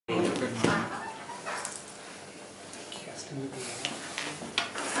So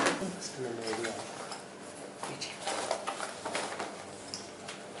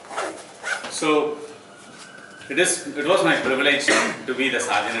it was my privilege to be the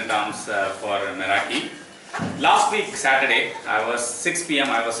Sergeant at Arms for Meraki. Last week Saturday, I was 6 p.m.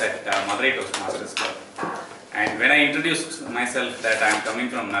 I was at Madurai Toastmasters Club, and when I introduced myself that I am coming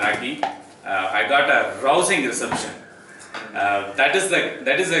from Meraki, I got a rousing reception. That is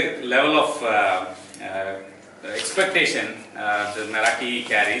the level of expectation the Meraki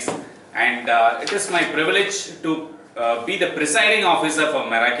carries, and it is my privilege to be the presiding officer for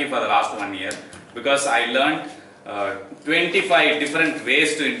Meraki for the last 1 year, because I learned 25 different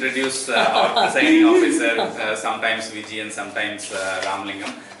ways to introduce our presiding officer, sometimes Vijay and sometimes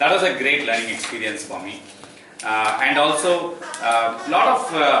Ramlingam. That was a great learning experience for me. And also a lot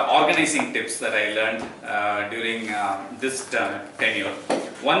of organizing tips that I learned during this tenure.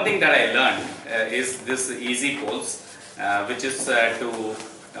 One thing that I learned is this easy polls, which is to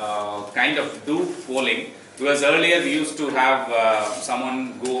kind of do polling. Because earlier we used to have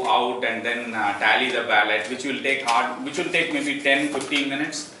someone go out and then tally the ballot, which will take maybe 10-15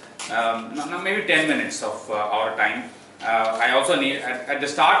 minutes, maybe 10 minutes of our time. I also need, at the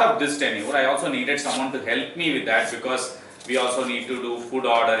start of this tenure, I also needed someone to help me with that, because we also need to do food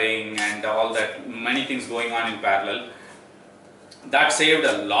ordering and all that, many things going on in parallel. That saved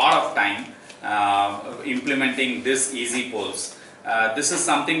a lot of time implementing this easy polls. This is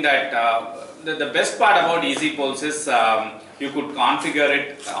something that the best part about easy polls is you could configure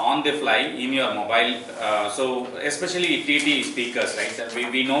it on the fly in your mobile. So especially TT speakers,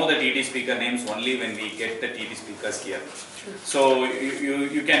 right? We know the TT speaker names only when we get the TT speakers here. So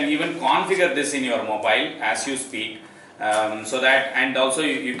you can even configure this in your mobile as you speak, so that, and also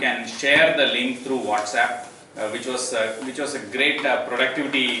you can share the link through WhatsApp, which was a great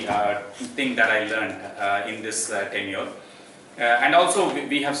productivity thing that I learned in this tenure. And also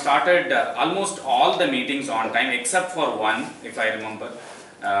we have started almost all the meetings on time except for one, if I remember.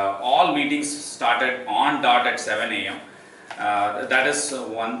 All meetings started on dot at 7 a.m. That is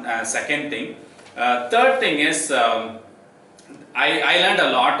one. Second thing. Third thing is I learned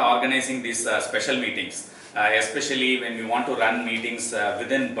a lot organizing these special meetings, especially when we want to run meetings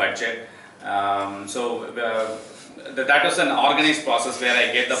within budget. That was an organized process where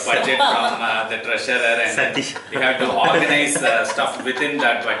I get the budget from the treasurer, and we have to organize stuff within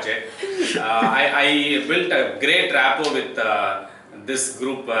that budget. I built a great rapport with this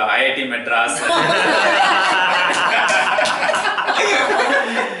group, IIT Madras.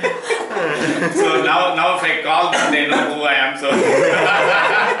 So now if I call them, they know who I am.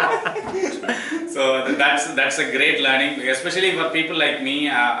 So that's a great learning, especially for people like me.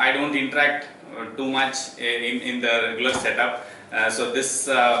 I don't interact too much in the regular setup, so this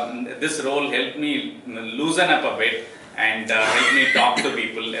role helped me loosen up a bit and help me talk to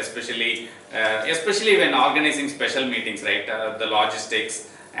people, especially when organizing special meetings, right? The logistics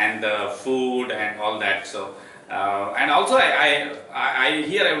and the food and all that. So and also I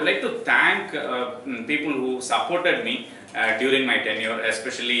would like to thank people who supported me during my tenure,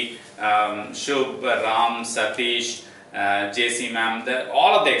 especially Shubh, Ram, Satish, JC ma'am,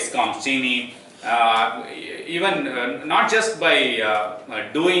 all of the ex-coms, Chini. Even not just by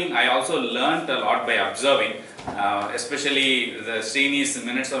doing, I also learned a lot by observing. Especially the Srini's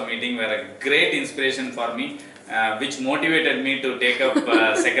minutes of meeting were a great inspiration for me, which motivated me to take up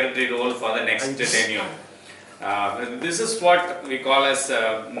secretary role for the next tenure. This is what we call as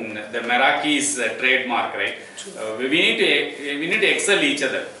the Meraki's trademark, right? We need to excel each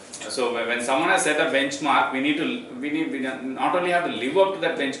other. So when someone has set a benchmark, we not only have to live up to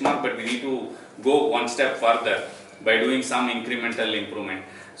that benchmark, but we need to go one step further by doing some incremental improvement.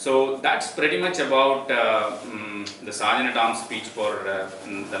 So that's pretty much about the Sergeant at Arms speech for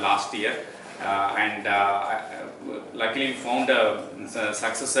the last year. And luckily found a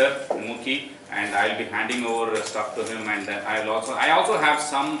successor, Muki, and I'll be handing over stuff to him. And I also have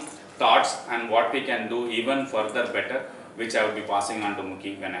some thoughts on what we can do even further better, which I will be passing on to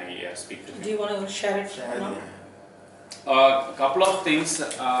Muki when I speak to him. Do you want to share it now? A couple of things.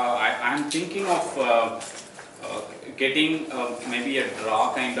 I'm thinking of getting maybe a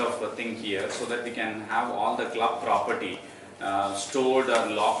draw kind of a thing here, so that we can have all the club property stored or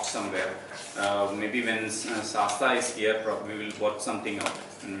locked somewhere. Maybe when Sasta is here, we will work something out.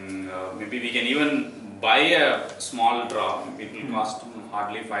 Maybe we can even buy a small draw. It will cost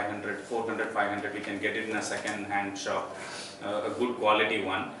hardly 400, 500. We can get it in a second-hand shop, a good quality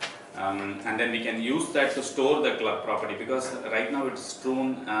one. And then we can use that to store the club property, because right now it's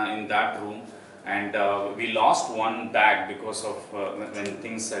strewn in that room. And we lost one bag because of when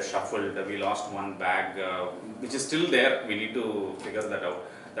things shuffled. We lost one bag, which is still there. We need to figure that out.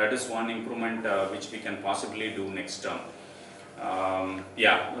 That is one improvement which we can possibly do next term.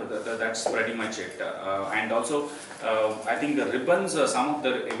 Yeah, that's pretty much it. And also, I think the ribbons, some of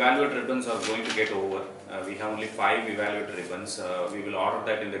the evaluate ribbons are going to get over. We have only 5 evaluate ribbons. We will order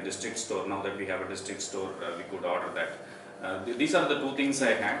that in the district store. Now that we have a district store, we could order that. These are the 2 things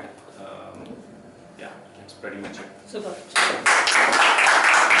I had. Yeah, that's pretty much it. Super.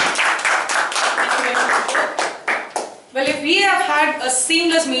 Well, if we have had a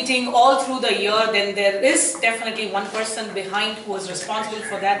seamless meeting all through the year, then there is definitely one person behind who is responsible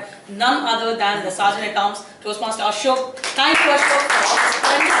for that, none other than the Sergeant at Arms, Toastmaster Ashok. Thank you, Ashok, for all the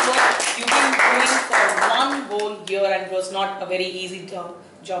splendid work you've been doing for one whole year, and it was not a very easy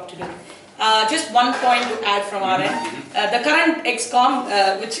job to do. Just one point to add from our end. The current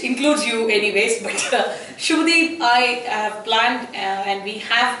ExCom, which includes you anyways, but Shubhadeep, I have planned and we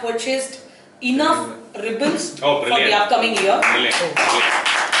have purchased enough ribbons for the upcoming year.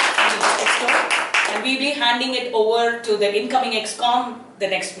 And we'll be handing it over to the incoming ExCom the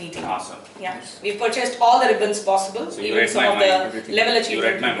next meeting. Awesome. Yeah, we purchased all the ribbons possible, so even some of the level achievement. You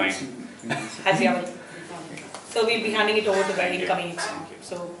read my mind. So we'll be handing it over to the incoming ExCom.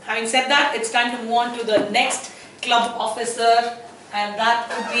 So having said that, it's time to move on to the next club officer, and that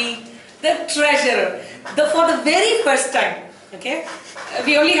would be the treasurer. For the very first time, okay,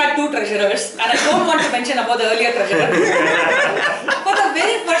 we only had 2 treasurers, and I don't want to mention about the earlier treasurer. For the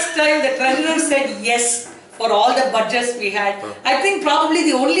very first time, the treasurer said yes for all the budgets we had. I think probably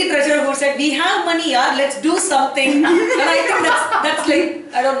the only treasurer who said, we have money, yaar, let's do something. And I think that's like,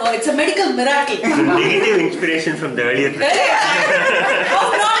 I don't know, it's a medical miracle. Negative inspiration from the earlier treasurer. How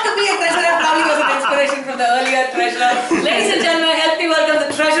not to be a treasurer probably was an inspiration from the earlier treasurer. Ladies and gentlemen, help me welcome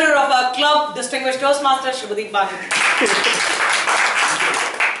the treasurer of our club, distinguished Toastmaster Shubhadeep Bani.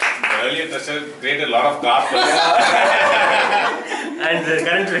 The earlier treasurer created a lot of cars. And the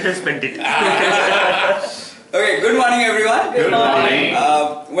current treasurer spent it. Okay, good morning everyone. Good morning.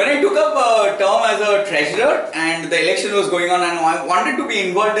 When I took up a term as a treasurer and the election was going on and I wanted to be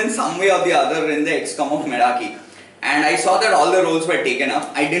involved in some way or the other in the ExCom of Meraki, and I saw that all the roles were taken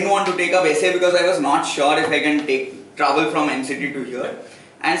up. I didn't want to take up SA because I was not sure if I can travel from MCT to here.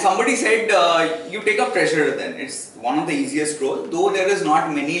 And somebody said, you take up treasurer then. It's one of the easiest roles. Though there is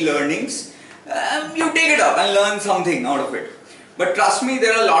not many learnings, you take it up and learn something out of it. But trust me,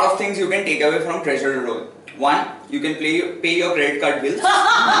 there are a lot of things you can take away from treasurer role. 1, you can pay your credit card bills. 2,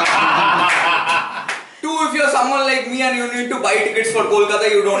 if you're someone like me and you need to buy tickets for Kolkata,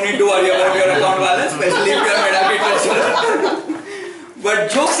 you don't need to worry about your account balance, especially if you're Meraki treasurer. But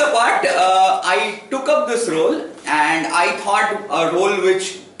jokes apart, I took up this role and I thought a role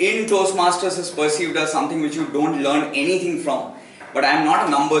which in Toastmasters is perceived as something which you don't learn anything from. But I am not a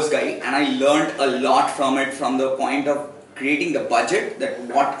numbers guy and I learned a lot from it, from the point of creating the budget, that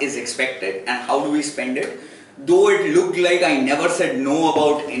what is expected and how do we spend it. Though it looked like I never said no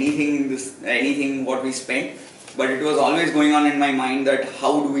about anything what we spent, but it was always going on in my mind that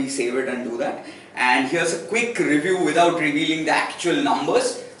how do we save it and do that. And here's a quick review without revealing the actual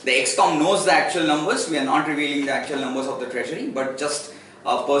numbers. The ExCom knows the actual numbers. We are not revealing the actual numbers of the treasury, but just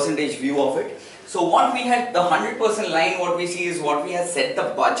a percentage view of it. So what we had, the 100% line, what we see is what we had set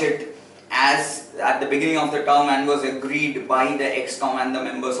the budget as at the beginning of the term and was agreed by the ExCom and the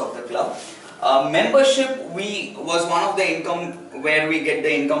members of the club. Membership was one of the income where we get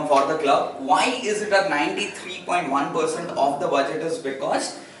the income for the club. Why is it at 93.1% of the budget is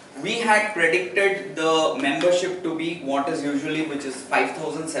because we had predicted the membership to be what is usually, which is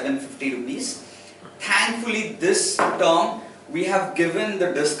 5,750 rupees. Thankfully this term we have given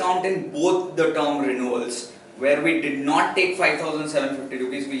the discount in both the term renewals, where we did not take 5,750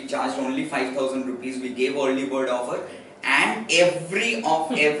 rupees, we charged only 5,000 rupees, we gave early bird offer, and every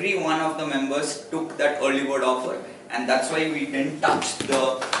one of the members took that early bird offer, and that's why we didn't touch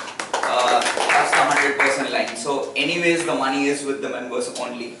the 100% line. So anyways, the money is with the members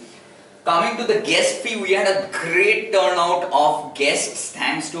only. Coming to the guest fee, we had a great turnout of guests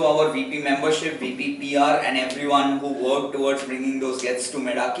thanks to our VP membership, VP PR and everyone who worked towards bringing those guests to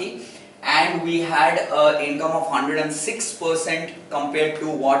Meraki. And we had an income of 106% compared to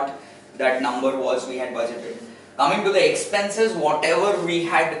what that number was we had budgeted. Coming to the expenses, whatever we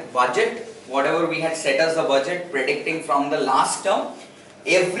had set as the budget, predicting from the last term,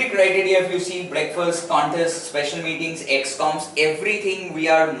 every criteria, if you see, breakfast, contests, special meetings, ExComs, everything we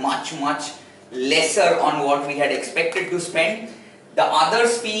are much lesser on what we had expected to spend. The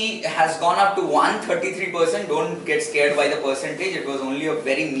others fee has gone up to 133%. Don't get scared by the percentage. It was only a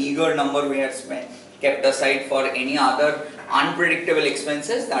very meager number we had kept aside for any other unpredictable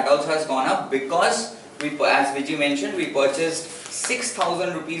expenses. That also has gone up because as Vijay mentioned, we purchased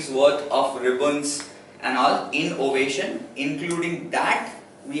 6,000 rupees worth of ribbons and all in Ovation. Including that,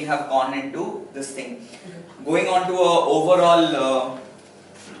 we have gone into this thing. Going on to a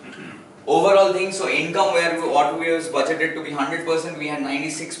overall thing, so income what we was budgeted to be 100%, we had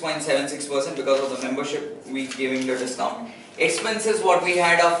 96.76% because of the membership we giving the discount. Expenses, what we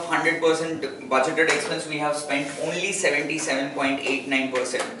had of 100% budgeted expense, we have spent only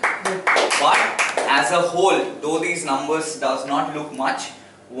 77.89%. But as a whole, though these numbers does not look much,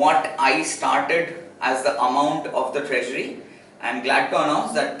 what I started as the amount of the treasury, I am glad to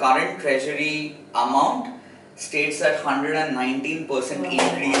announce that current treasury amount states at 119%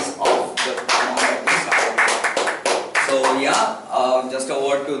 increase of the amount that we started. So yeah, just a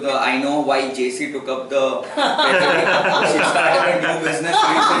word to I know why JC took up the treasury. She started a new business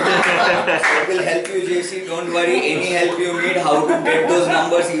recently. So it will help you, JC, don't worry, any help you need, how to get those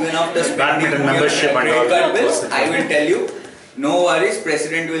numbers even after spending your membership and credit all card that. bills, I will tell you. No worries,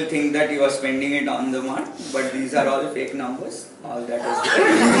 President will think that you are spending it on the month, but these are all fake numbers. All that is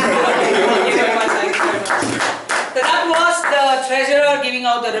So that was the treasurer giving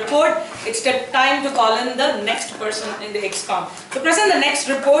out the report. It's time to call in the next person in the ExCom. To present the next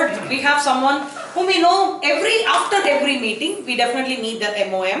report, we have someone whom we know after every meeting. We definitely need the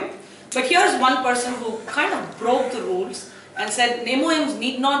MOM. But here's one person who kind of broke the rules and said MOMs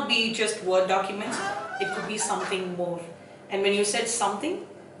need not be just Word documents. It could be something more. And when you said something,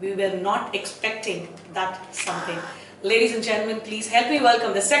 we were not expecting that something. Ladies and gentlemen, please help me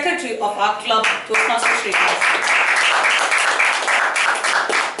welcome the secretary of our club, Toastmaster Srikas.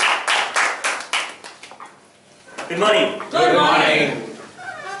 Good morning. Good morning.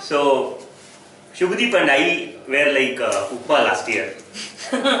 So, Shubhadeep and I were like Upma last year.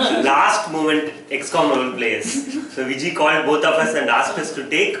 Last moment ExCom role players. So Vijay called both of us and asked us to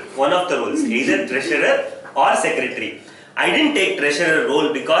take one of the roles, either treasurer or secretary. I didn't take treasurer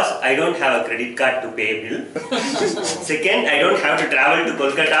role because I don't have a credit card to pay a bill. Second, I don't have to travel to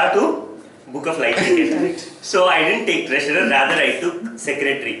Kolkata to book a flight ticket. So I didn't take treasurer, rather I took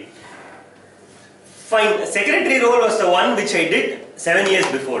secretary. Fine, secretary role was the one which I did 7 years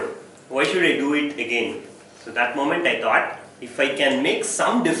before. Why should I do it again? So that moment I thought, if I can make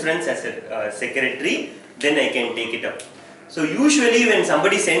some difference as a secretary, then I can take it up. So usually when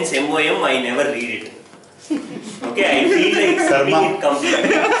somebody sends MOM, I never read it. Okay, I feel like skipping it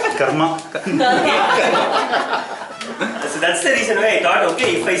completely. Karma. So that's the reason why I thought,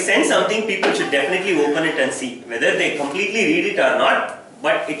 okay, if I send something, people should definitely open it and see whether they completely read it or not.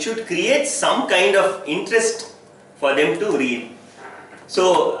 But it should create some kind of interest for them to read.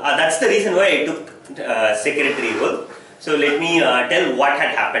 So that's the reason why I took secretary role. So let me tell what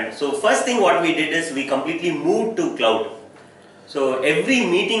had happened. So first thing what we did is we completely moved to cloud. So every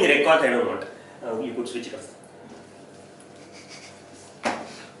meeting record, I don't want. You could switch it off.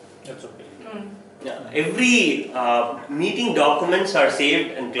 That's okay. Yeah, every meeting documents are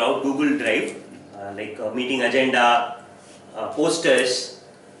saved in cloud Google Drive, like meeting agenda, posters,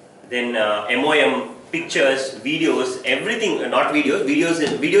 then MOM, pictures, videos, everything, not videos,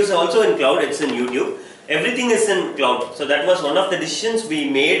 videos are also in cloud, it's in YouTube. Everything is in cloud. So that was one of the decisions we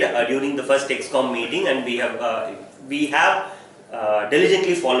made during the first ExCom meeting, and we have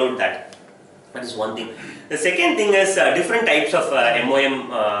diligently followed that. That is one thing. The second thing is different types of MOM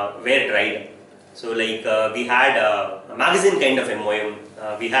were tried. So like we had a magazine kind of MOM,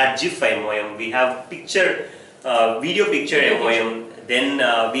 we had GIF MOM, we have video picture MOM, then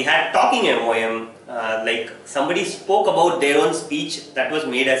we had talking MOM, like somebody spoke about their own speech, that was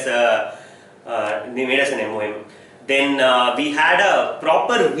made as they made as an MOM. Then we had a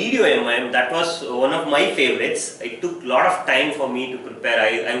proper video MOM, that was one of my favorites. It took a lot of time for me to prepare.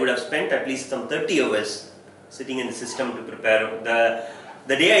 I would have spent at least some 30 hours sitting in the system to prepare.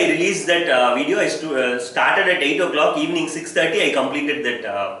 The day I released that video, I started at 8 o'clock, evening 6:30, I completed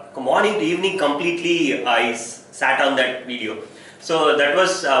that, morning to evening completely I sat on that video. So that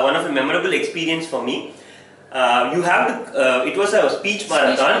was one of a memorable experience for me. You have to, it was a speech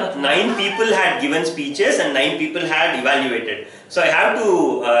marathon. 9 people had given speeches and 9 people had evaluated. So I have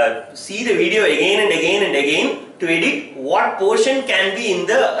to see the video again and again and again to edit what portion can be in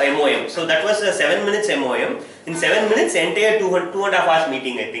the MOM. So that was a 7 minutes MOM. In 7 minutes, entire 2.5 hours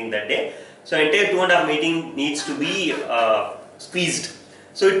meeting I think that day. So entire 2.5 meeting needs to be squeezed.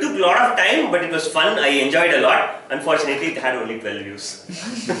 So it took a lot of time, but it was fun. I enjoyed a lot. Unfortunately, it had only 12 views.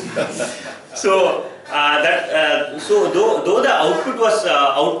 So though the output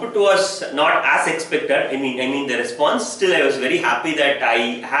was not as expected. I mean the response. Still, I was very happy that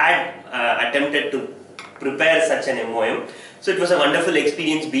I had attempted to prepare such an MOM. So it was a wonderful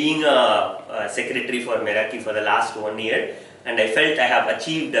experience being a secretary for Meraki for the last 1 year. And I felt I have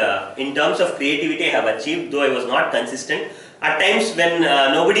achieved, in terms of creativity, I have achieved, though I was not consistent. At times when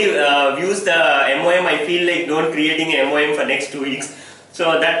nobody views the MOM, I feel like don't creating a MOM for next 2 weeks.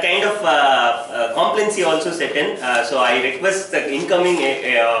 So that kind of complacency also set in. So I request the incoming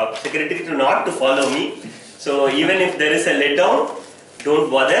secretary to not to follow me. So even if there is a letdown, don't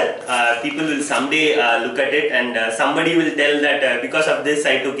bother. People will someday look at it, and somebody will tell that because of this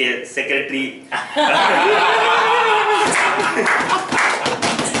I took a secretary.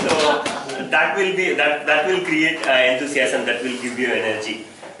 So that will create enthusiasm, that will give you energy.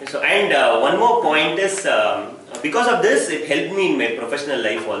 So, and one more point is, because of this, it helped me in my professional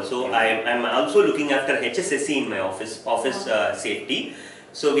life also. I'm also looking after HSSC in my office safety.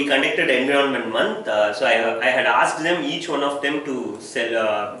 So we conducted Environment Month. So I had asked them, each one of them, to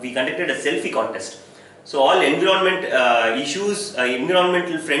we conducted a selfie contest. So all environment issues,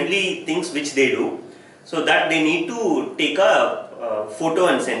 environmental friendly things which they do, so that they need to take a photo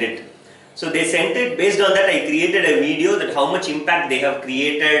and send it. So they sent it. Based on that, I created a video that how much impact they have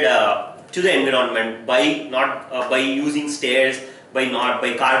created to the environment by by using stairs, by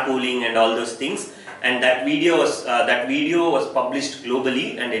carpooling and all those things. And that video was published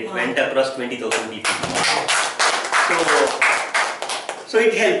globally, and it went across 20,000 people. So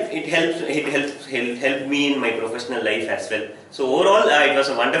it helped me in my professional life as well. So overall, it was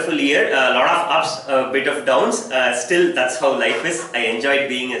a wonderful year. A lot of ups, a bit of downs. Still, that's how life is. I enjoyed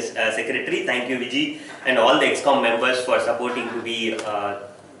being a secretary. Thank you, Vijay, and all the XCOM members for supporting to be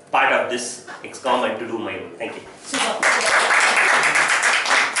part of this XCOM and to do my work. Thank you.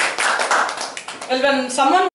 Well, when someone